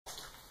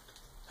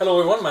Hello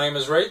everyone, my name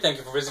is Ray. Thank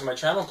you for visiting my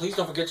channel. Please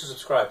don't forget to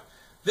subscribe.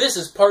 This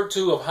is part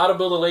 2 of how to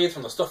build a lathe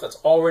from the stuff that's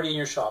already in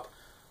your shop.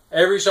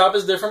 Every shop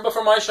is different, but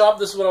for my shop,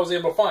 this is what I was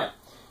able to find.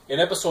 In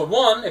episode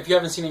 1, if you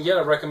haven't seen it yet,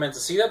 I recommend to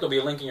see that. There'll be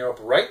a link in your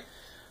upper right.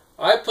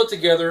 I put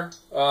together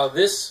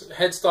this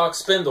Headstock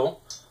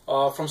Spindle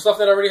from stuff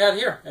that I already had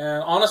here.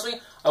 And honestly,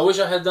 I wish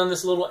I had done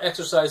this little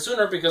exercise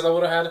sooner because I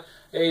would have had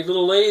a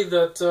little lathe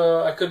that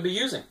I could be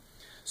using.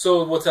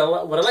 So what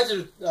I'd like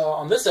to do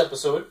on this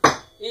episode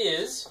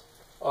is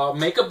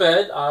make a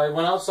bed. I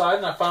went outside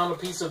and I found a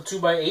piece of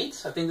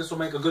 2x8. I think this will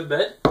make a good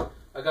bed.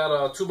 I got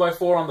a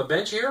 2x4 on the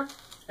bench here,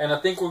 and I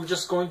think we're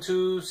just going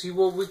to see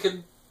what we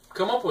can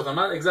come up with. I'm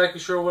not exactly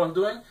sure what I'm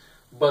doing,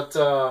 but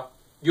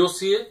you'll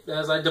see it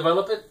as I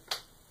develop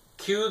it.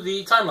 Cue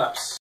the time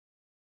lapse.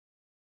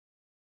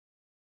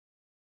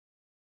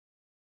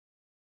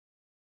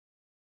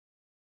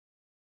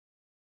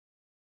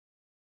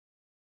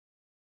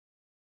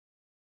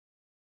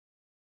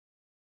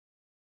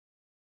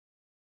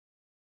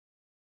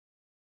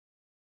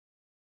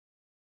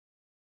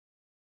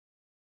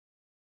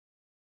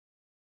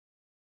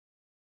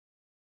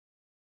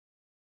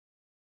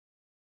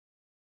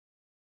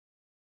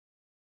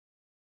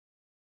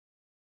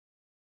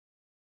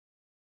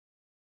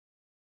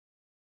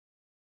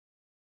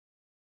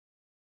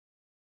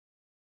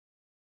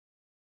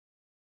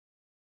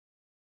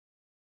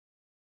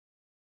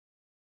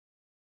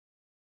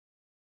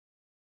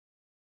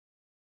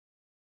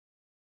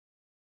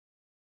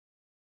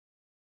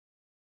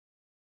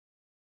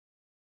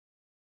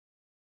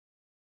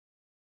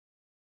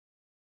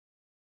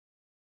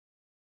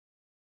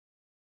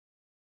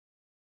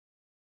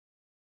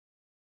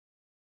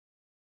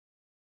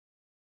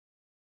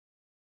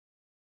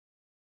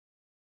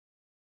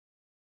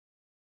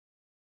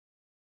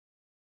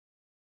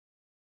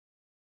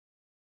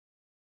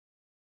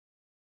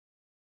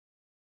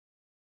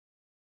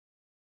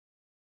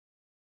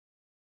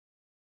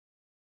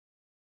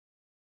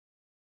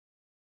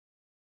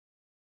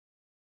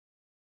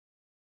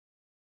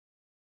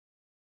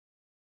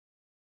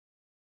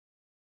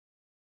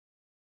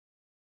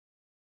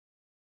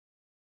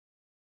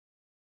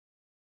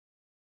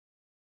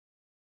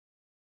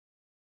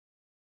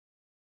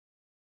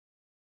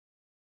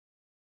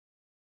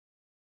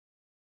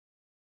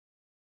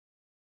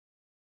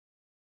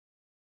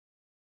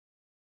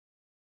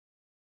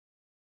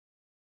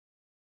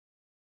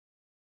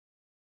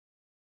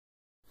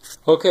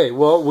 Okay,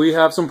 well, we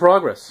have some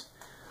progress.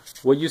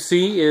 What you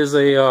see is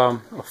a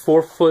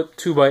 4-foot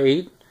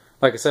 2x8.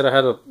 Like I said, I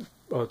had a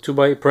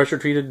 2x8 pressure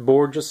treated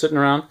board just sitting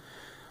around.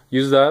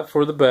 Use that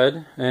for the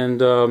bed,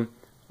 and a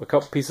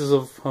couple pieces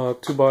of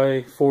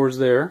 2x4s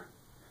there.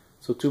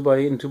 So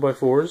 2x8 and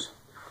 2x4s.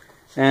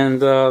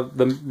 And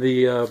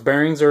the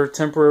bearings are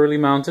temporarily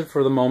mounted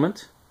for the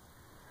moment.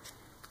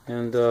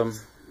 And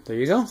there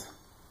you go.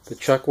 The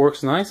chuck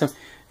works nice, and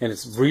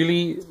it's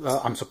really,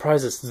 I'm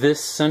surprised it's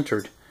this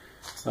centered.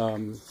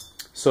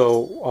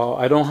 So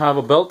I don't have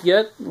a belt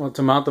yet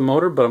to mount the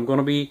motor, but I'm going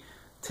to be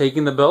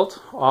taking the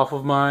belt off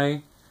of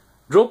my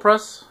drill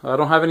press. I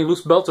don't have any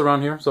loose belts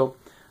around here, so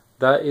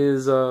that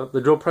is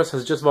the drill press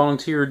has just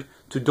volunteered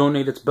to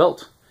donate its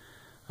belt.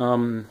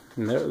 And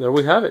there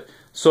we have it.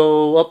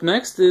 So up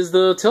next is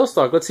the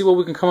tailstock. Let's see what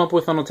we can come up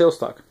with on the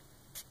tailstock.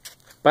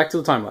 Back to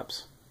the time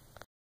lapse.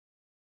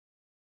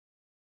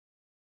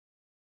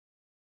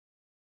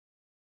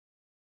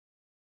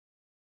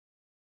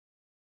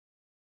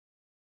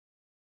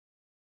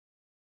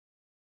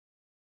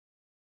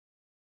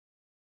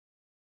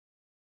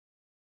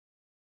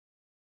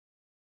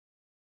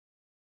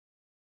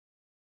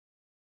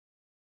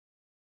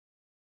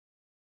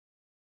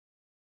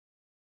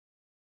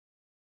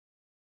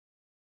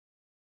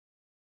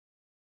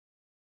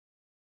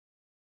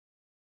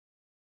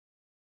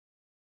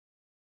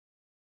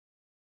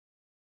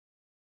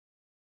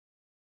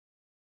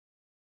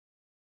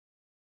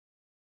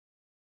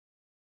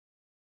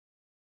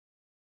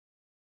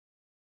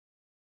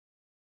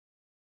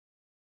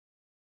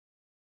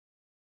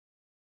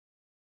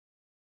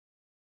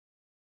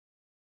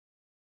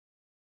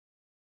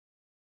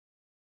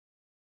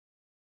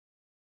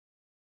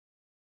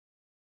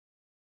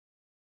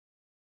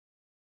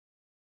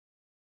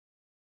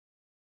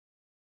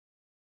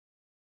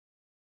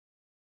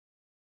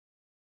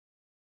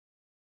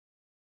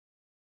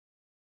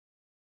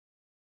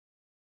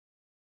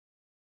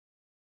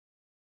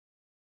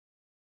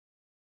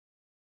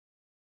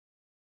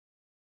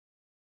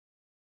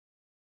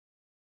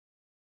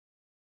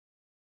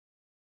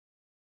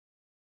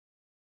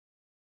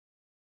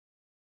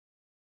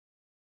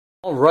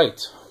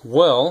 Alright,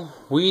 well,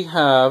 we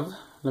have,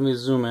 let me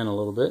zoom in a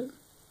little bit.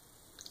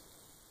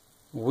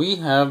 We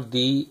have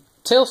the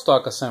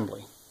tailstock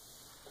assembly.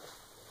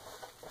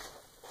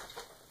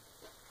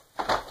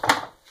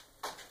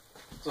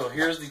 So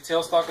here's the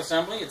tailstock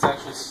assembly. It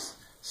actually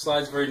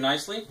slides very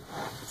nicely.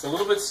 It's a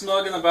little bit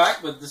snug in the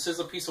back, but this is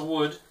a piece of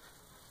wood,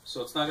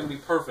 so it's not going to be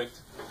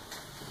perfect.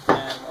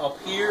 And up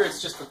here,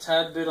 it's just a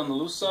tad bit on the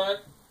loose side.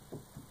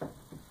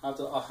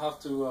 I'll have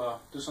to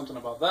do something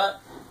about that.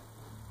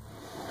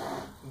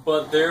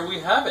 But there we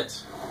have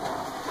it.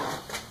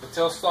 The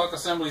tailstock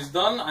assembly is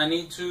done. All I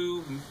need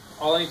to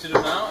do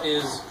now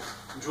is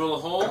drill a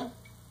hole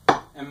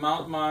and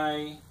mount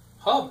my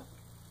hub.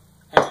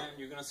 And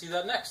you're going to see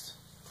that next.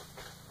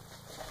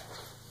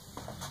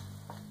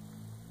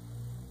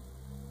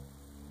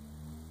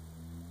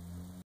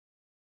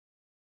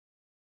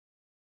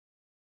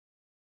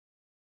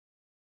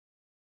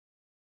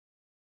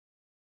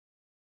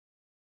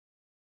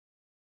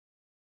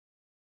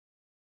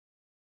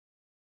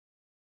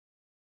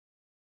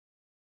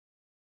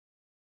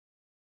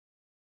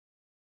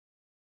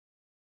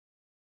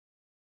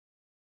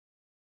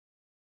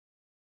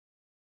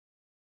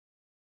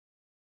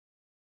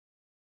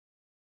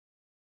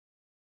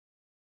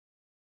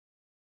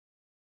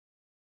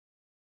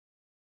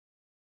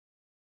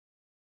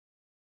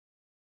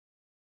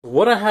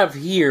 What I have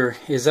here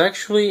is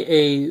actually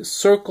a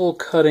circle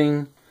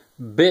cutting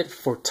bit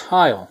for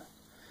tile,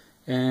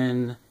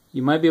 and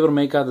you might be able to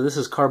make out that this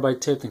is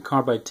carbide tipped and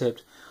carbide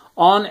tipped.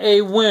 On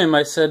a whim,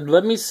 I said,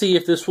 let me see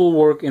if this will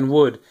work in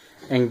wood,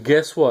 and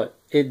guess what?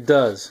 It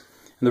does.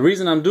 And the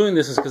reason I'm doing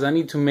this is because I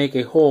need to make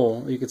a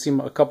hole. You can see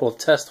a couple of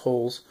test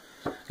holes.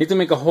 I need to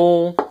make a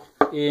hole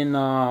in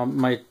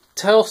my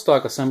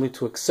tailstock assembly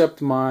to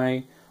accept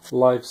my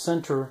live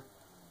center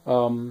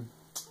hub.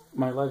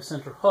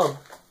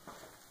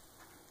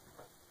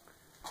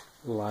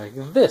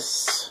 Like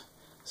this.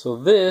 So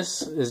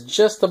this is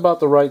just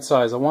about the right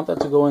size. I want that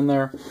to go in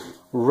there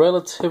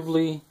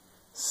relatively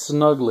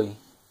snugly.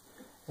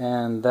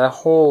 And that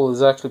hole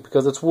is actually,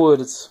 because it's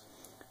wood, it's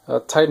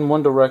tight in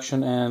one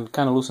direction and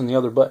kind of loose in the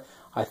other. But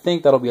I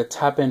think that'll be a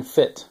tap-in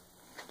fit.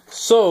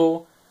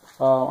 So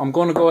I'm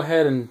going to go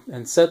ahead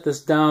and set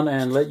this down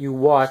and let you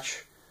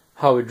watch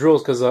how it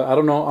drills. Because I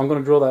don't know, I'm going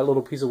to drill that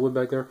little piece of wood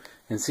back there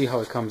and see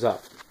how it comes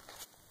out.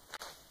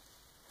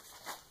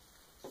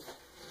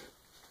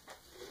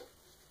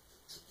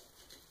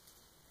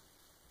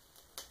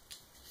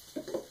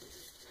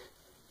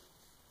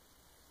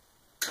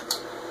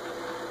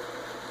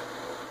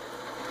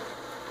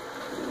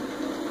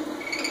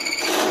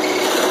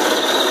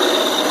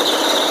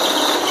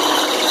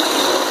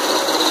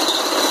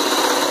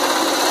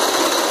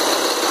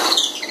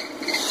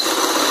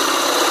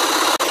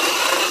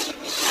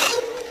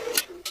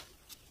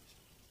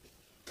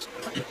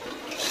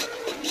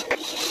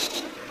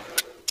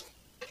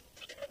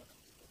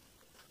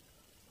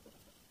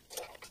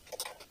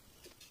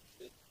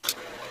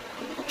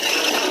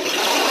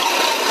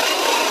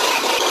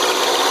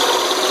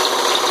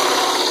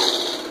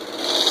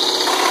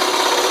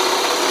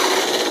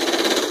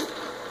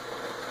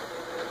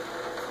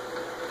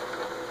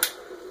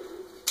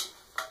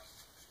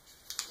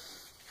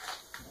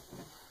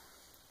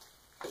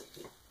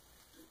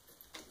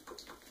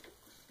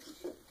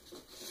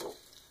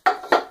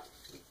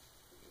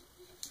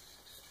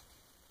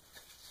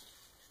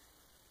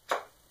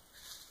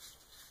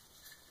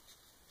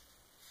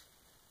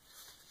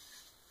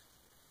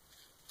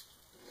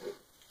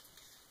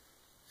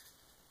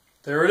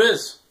 There it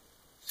is.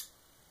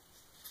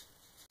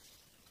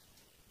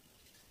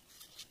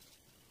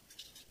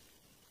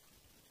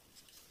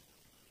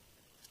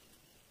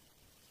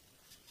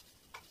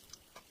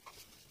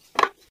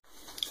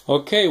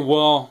 Okay,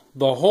 well,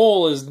 the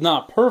hole is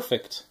not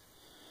perfect.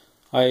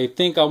 I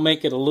think I'll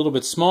make it a little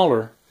bit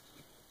smaller,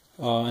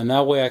 and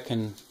that way I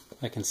can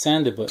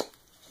sand it. But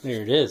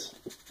there it is.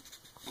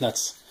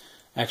 That's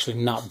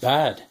actually not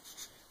bad.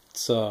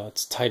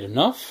 It's tight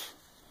enough.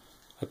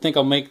 I think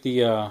I'll make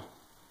the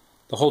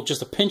hole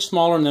just a pinch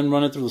smaller and then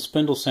run it through the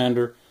spindle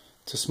sander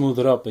to smooth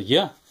it up. But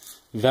yeah,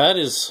 that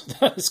is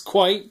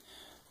quite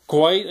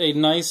a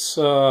nice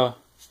hole.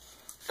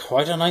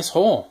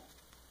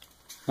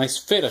 Nice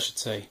fit, I should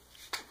say.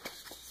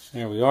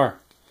 There we are.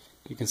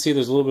 You can see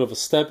there's a little bit of a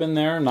step in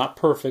there. Not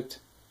perfect.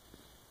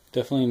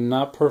 Definitely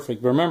not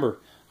perfect. But remember,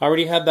 I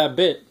already had that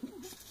bit.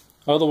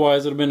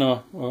 Otherwise, it would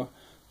have been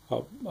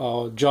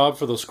a job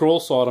for the scroll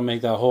saw to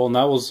make that hole, and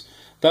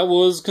that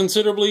was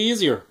considerably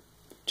easier.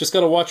 Just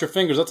got to watch your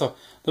fingers.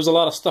 There's a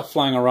lot of stuff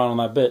flying around on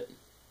that bit.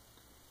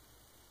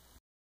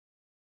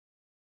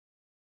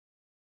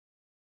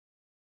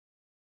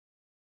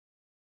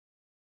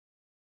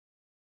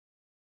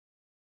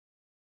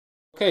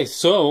 Okay,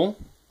 so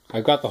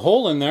I got the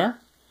hole in there.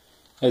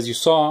 As you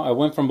saw, I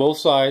went from both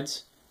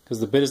sides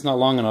because the bit is not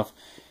long enough.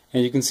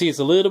 And you can see it's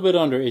a little bit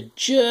under. It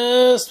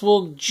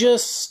will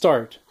just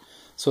start.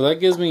 So that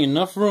gives me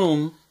enough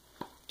room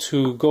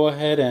to go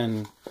ahead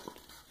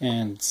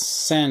and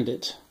sand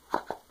it.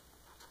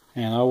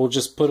 And I will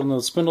just put it in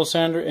the spindle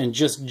sander and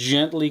just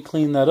gently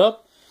clean that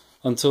up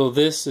until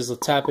this is a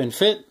tap-in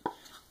fit.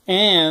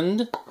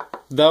 And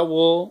that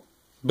will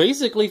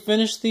basically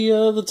finish the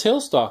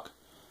tailstock.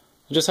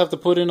 I just have to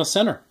put in a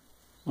center.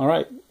 All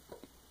right,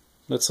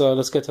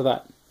 let's get to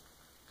that.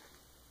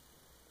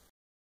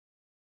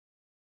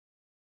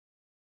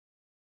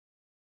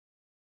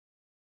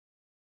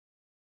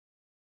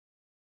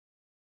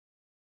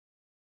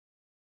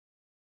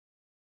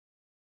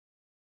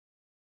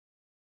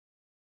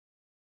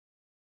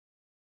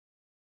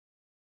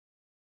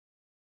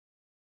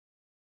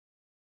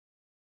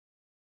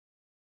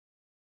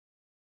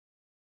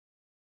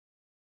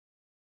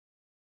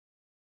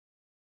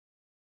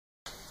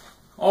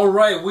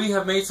 Alright, we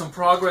have made some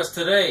progress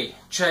today.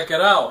 Check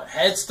it out.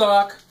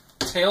 Headstock,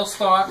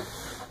 tailstock.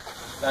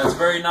 That's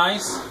very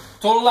nice.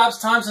 Total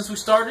elapsed time since we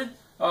started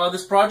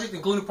this project,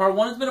 including part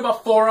 1, it's been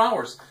about 4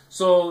 hours.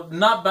 So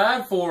not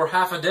bad for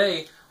half a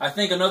day. I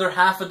think another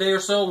half a day or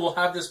so we'll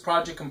have this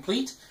project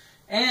complete.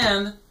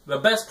 And the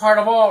best part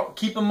of all,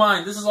 keep in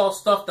mind, this is all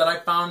stuff that I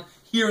found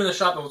here in the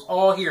shop. It was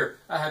all here.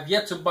 I have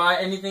yet to buy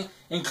anything,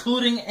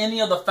 including any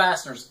of the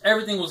fasteners.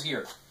 Everything was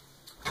here.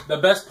 The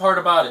best part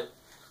about it,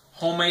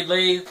 homemade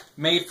lathe,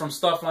 made from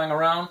stuff lying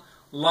around.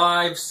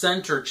 Live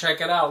center,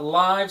 check it out.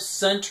 Live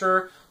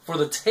center for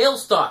the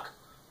tailstock.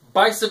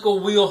 Bicycle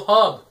wheel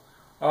hub.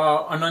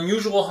 An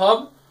unusual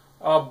hub,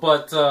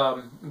 but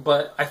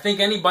I think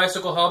any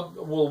bicycle hub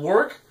will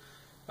work.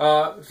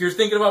 If you're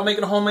thinking about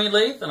making a homemade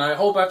lathe, and I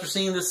hope after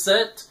seeing this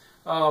set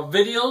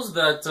videos,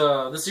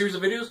 this series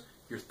of videos,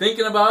 you're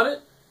thinking about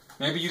it.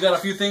 Maybe you got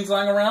a few things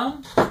lying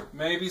around.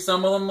 Maybe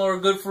some of them are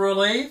good for a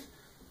lathe.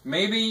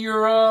 Maybe you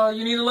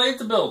need a lathe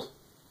to build.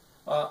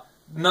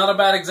 Not a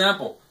bad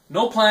example.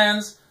 No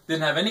plans,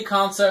 didn't have any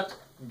concept,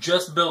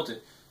 just built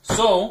it.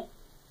 So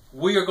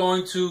we are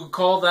going to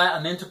call that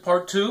an into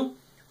part 2.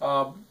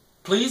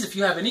 Please, if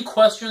you have any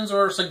questions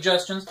or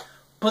suggestions,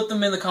 put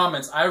them in the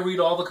comments. I read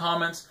all the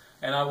comments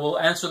and I will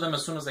answer them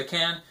as soon as I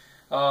can.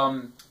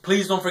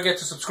 Please don't forget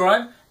to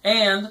subscribe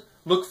and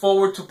look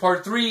forward to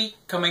part 3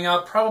 coming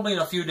out probably in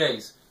a few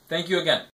days. Thank you again.